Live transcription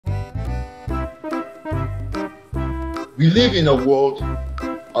We live in a world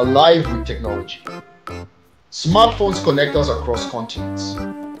alive with technology. Smartphones connect us across continents.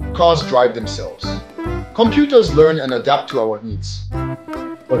 Cars drive themselves. Computers learn and adapt to our needs.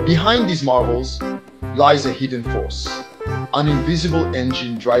 But behind these marvels lies a hidden force, an invisible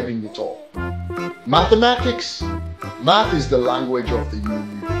engine driving it all. Mathematics. Math is the language of the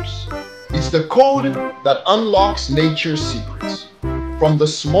universe. It's the code that unlocks nature's secrets. From the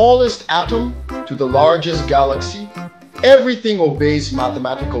smallest atom to the largest galaxy, everything obeys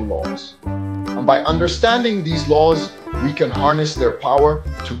mathematical laws. And by understanding these laws, we can harness their power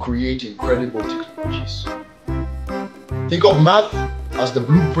to create incredible technologies. Think of math as the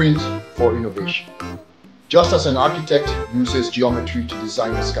blueprint for innovation. Just as an architect uses geometry to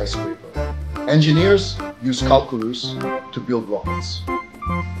design a skyscraper, engineers use calculus to build rockets.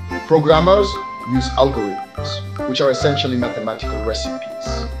 Programmers use algorithms, which are essentially mathematical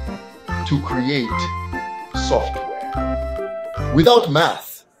recipes, to create software. Without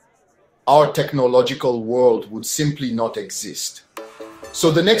math, our technological world would simply not exist. So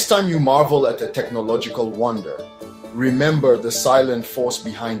the next time you marvel at a technological wonder, remember the silent force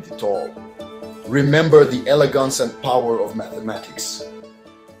behind it all. Remember the elegance and power of mathematics,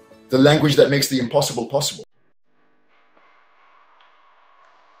 the language that makes the impossible possible.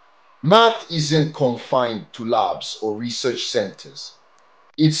 Math isn't confined to labs or research centers.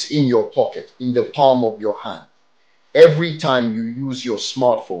 It's in your pocket, in the palm of your hand. Every time you use your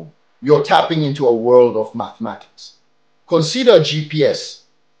smartphone, you're tapping into a world of mathematics. Consider GPS,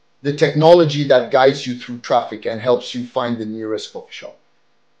 the technology that guides you through traffic and helps you find the nearest coffee shop.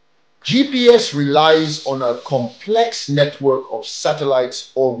 GPS relies on a complex network of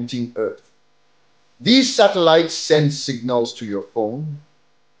satellites orbiting Earth. These satellites send signals to your phone,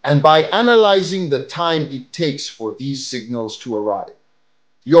 and by analyzing the time it takes for these signals to arrive,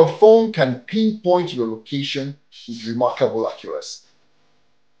 your phone can pinpoint your location with remarkable accuracy.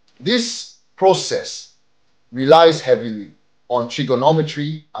 This process relies heavily on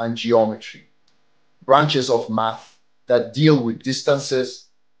trigonometry and geometry, branches of math that deal with distances,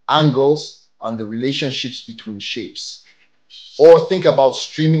 angles, and the relationships between shapes. Or think about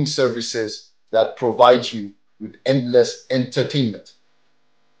streaming services that provide you with endless entertainment.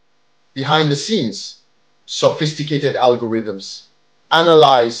 Behind the scenes, sophisticated algorithms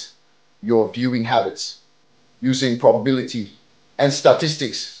analyze your viewing habits using probability and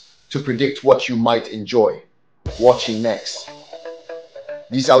statistics to predict what you might enjoy watching next.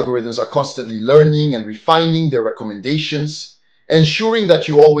 These algorithms are constantly learning and refining their recommendations, ensuring that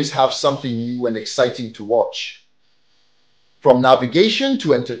you always have something new and exciting to watch. From navigation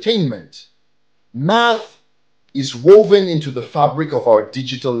to entertainment, math is woven into the fabric of our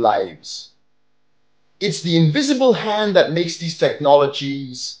digital lives. It's the invisible hand that makes these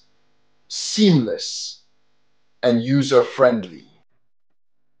technologies seamless and user-friendly.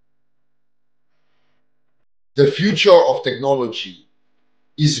 The future of technology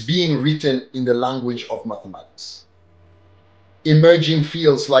is being written in the language of mathematics. Emerging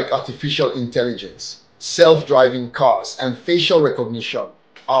fields like artificial intelligence, self-driving cars, and facial recognition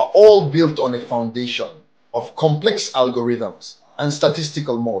are all built on a foundation of complex algorithms and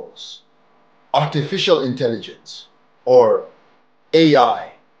statistical models. Artificial intelligence, or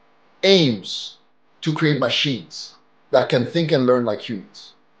AI, aims to create machines that can think and learn like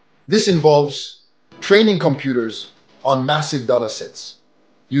humans. This involves training computers on massive data sets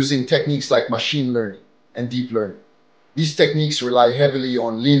using techniques like machine learning and deep learning. These techniques rely heavily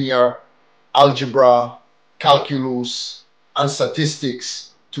on linear algebra, calculus, and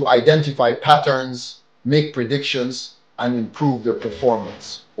statistics to identify patterns, make predictions, and improve their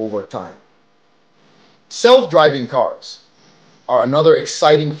performance over time. Self-driving cars are another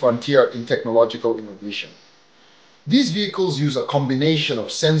exciting frontier in technological innovation. These vehicles use a combination of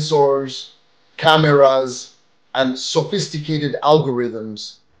sensors, cameras, and sophisticated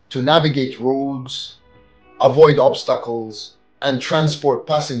algorithms to navigate roads, avoid obstacles, and transport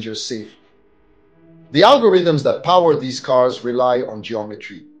passengers safely. The algorithms that power these cars rely on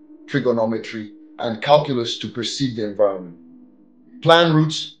geometry, trigonometry, and calculus to perceive the environment, plan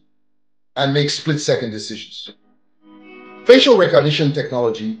routes, and make split-second decisions. Facial recognition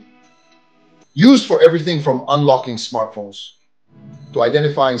technology, used for everything from unlocking smartphones to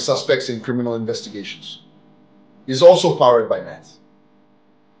identifying suspects in criminal investigations, is also powered by math.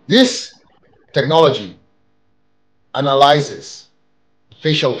 This technology analyzes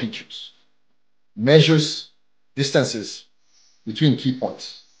facial features, measures distances between key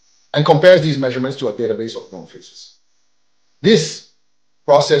points, and compares these measurements to a database of known faces. This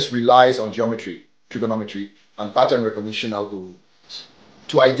process relies on geometry, trigonometry, and pattern recognition algorithms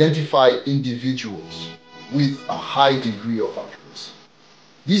to identify individuals with a high degree of accuracy.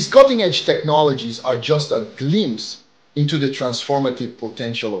 These cutting-edge technologies are just a glimpse into the transformative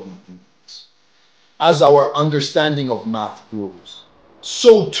potential of mathematics. As our understanding of math grows,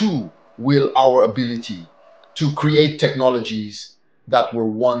 so too will our ability to create technologies that were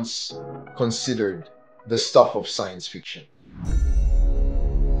once considered the stuff of science fiction.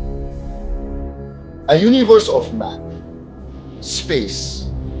 A universe of math, space,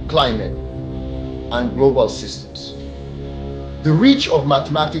 climate, and global systems. The reach of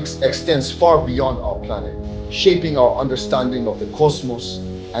mathematics extends far beyond our planet, shaping our understanding of the cosmos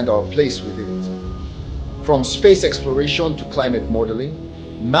and our place within it. From space exploration to climate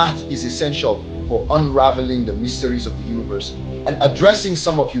modeling, math is essential for unraveling the mysteries of the universe and addressing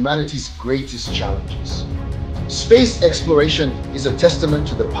some of humanity's greatest challenges. Space exploration is a testament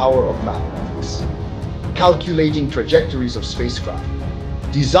to the power of mathematics. Calculating trajectories of spacecraft,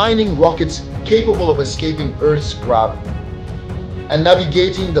 designing rockets capable of escaping Earth's gravity, and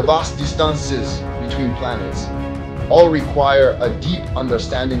navigating the vast distances between planets all require a deep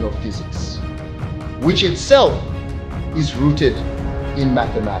understanding of physics, which itself is rooted in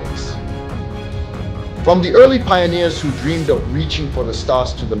mathematics. From the early pioneers who dreamed of reaching for the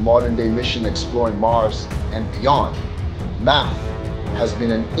stars to the modern-day mission exploring Mars and beyond, math has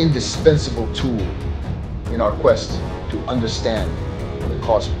been an indispensable tool in our quest to understand the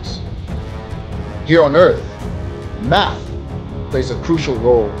cosmos. Here on Earth, math plays a crucial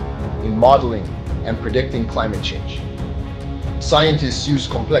role in modeling and predicting climate change. Scientists use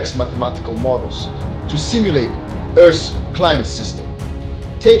complex mathematical models to simulate Earth's climate system,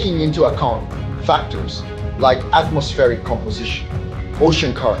 taking into account factors like atmospheric composition,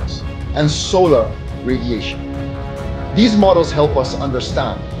 ocean currents, and solar radiation. These models help us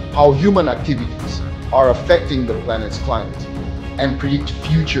understand how human activities are affecting the planet's climate and predict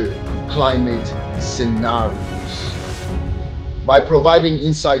future climate scenarios. By providing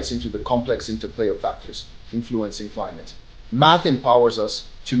insights into the complex interplay of factors influencing climate, math empowers us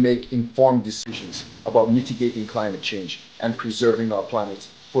to make informed decisions about mitigating climate change and preserving our planet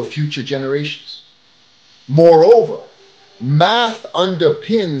for future generations. Moreover, math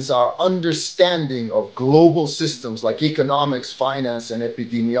underpins our understanding of global systems like economics, finance, and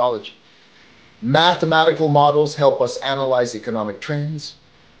epidemiology. Mathematical models help us analyze economic trends,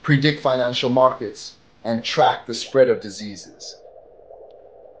 predict financial markets, and track the spread of diseases.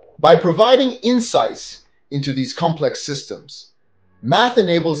 By providing insights into these complex systems, math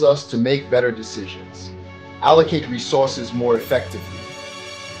enables us to make better decisions, allocate resources more effectively,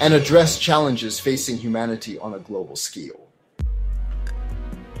 and address challenges facing humanity on a global scale.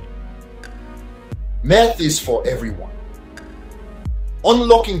 Math is for everyone.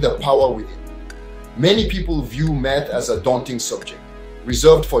 Unlocking the power within. Many people view math as a daunting subject,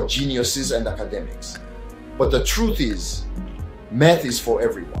 reserved for geniuses and academics. But the truth is, math is for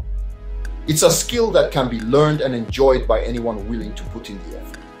everyone. It's a skill that can be learned and enjoyed by anyone willing to put in the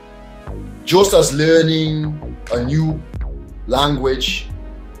effort. Just as learning a new language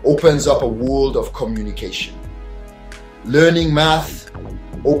opens up a world of communication, learning math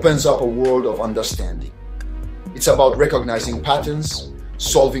opens up a world of understanding. It's about recognizing patterns,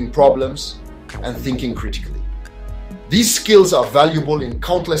 solving problems, and thinking critically. These skills are valuable in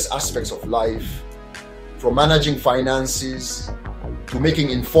countless aspects of life, from managing finances, to making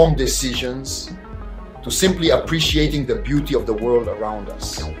informed decisions, to simply appreciating the beauty of the world around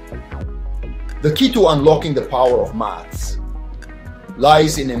us. The key to unlocking the power of maths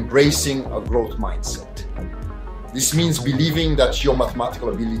lies in embracing a growth mindset. This means believing that your mathematical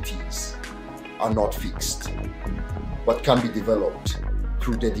abilities are not fixed, but can be developed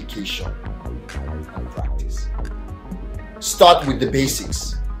through dedication and practice. Start with the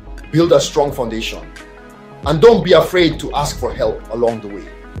basics, build a strong foundation, and don't be afraid to ask for help along the way.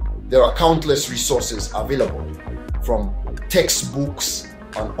 There are countless resources available, from textbooks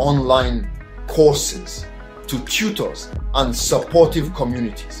and online courses to tutors and supportive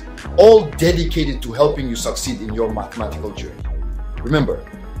communities, all dedicated to helping you succeed in your mathematical journey. Remember,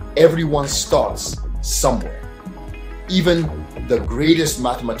 everyone starts somewhere. Even the greatest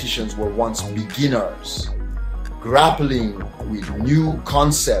mathematicians were once beginners, grappling with new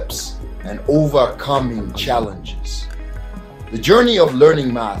concepts and overcoming challenges. The journey of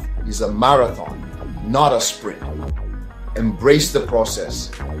learning math is a marathon, not a sprint. Embrace the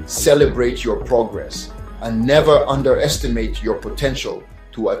process, celebrate your progress, and never underestimate your potential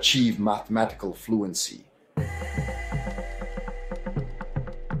to achieve mathematical fluency.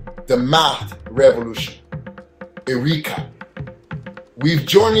 The Math Revolution. A recap. We've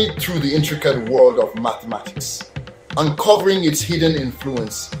journeyed through the intricate world of mathematics, uncovering its hidden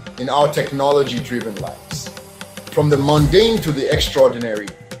influence in our technology-driven lives. From the mundane to the extraordinary,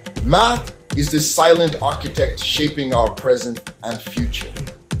 math is the silent architect shaping our present and future.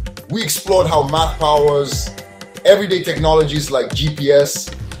 We explored how math powers everyday technologies like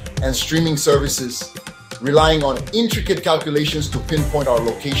GPS and streaming services, relying on intricate calculations to pinpoint our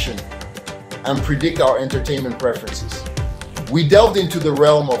location and predict our entertainment preferences. We delved into the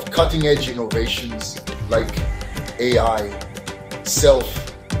realm of cutting-edge innovations like AI,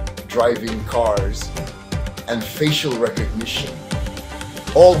 self-driving cars, and facial recognition,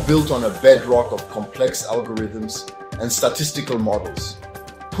 all built on a bedrock of complex algorithms and statistical models,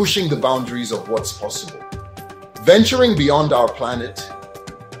 pushing the boundaries of what's possible. Venturing beyond our planet,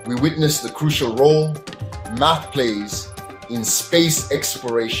 we witnessed the crucial role math plays in space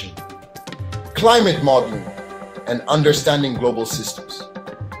exploration, climate modeling, and understanding global systems.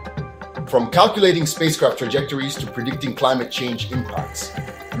 From calculating spacecraft trajectories to predicting climate change impacts,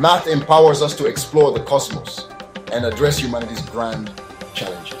 math empowers us to explore the cosmos and address humanity's grand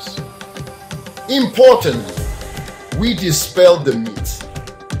challenges. Importantly, we dispelled the myth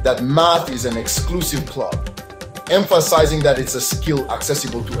that math is an exclusive club, emphasizing that it's a skill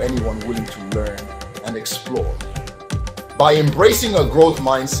accessible to anyone willing to learn and explore. By embracing a growth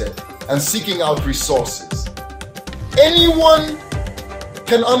mindset and seeking out resources, anyone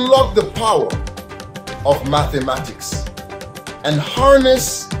can unlock the power of mathematics and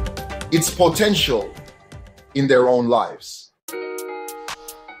harness its potential in their own lives.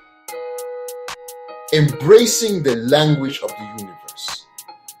 Embracing the language of the universe.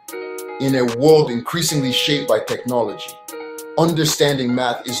 In a world increasingly shaped by technology, understanding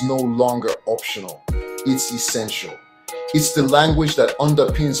math is no longer optional, it's essential. It's the language that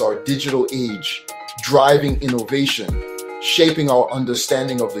underpins our digital age, driving innovation, shaping our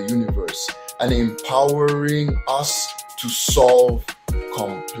understanding of the universe, and empowering us to solve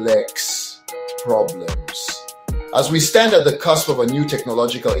complex problems. As we stand at the cusp of a new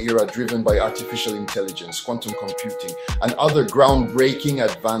technological era driven by artificial intelligence, quantum computing, and other groundbreaking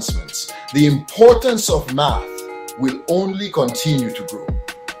advancements, the importance of math will only continue to grow.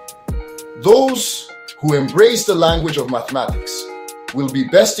 Those who embrace the language of mathematics will be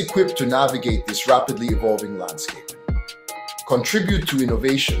best equipped to navigate this rapidly evolving landscape, contribute to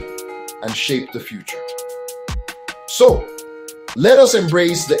innovation, and shape the future. So, let us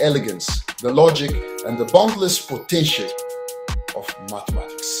embrace the elegance, the logic, and the boundless potential of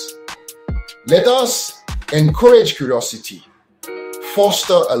mathematics. Let us encourage curiosity,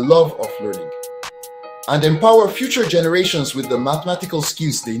 foster a love of learning, and empower future generations with the mathematical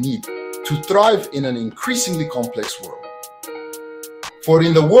skills they need to thrive in an increasingly complex world. For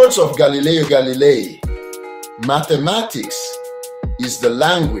in the words of Galileo Galilei, mathematics is the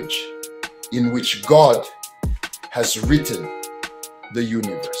language in which God has written the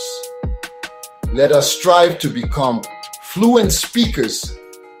universe. Let us strive to become fluent speakers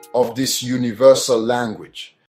of this universal language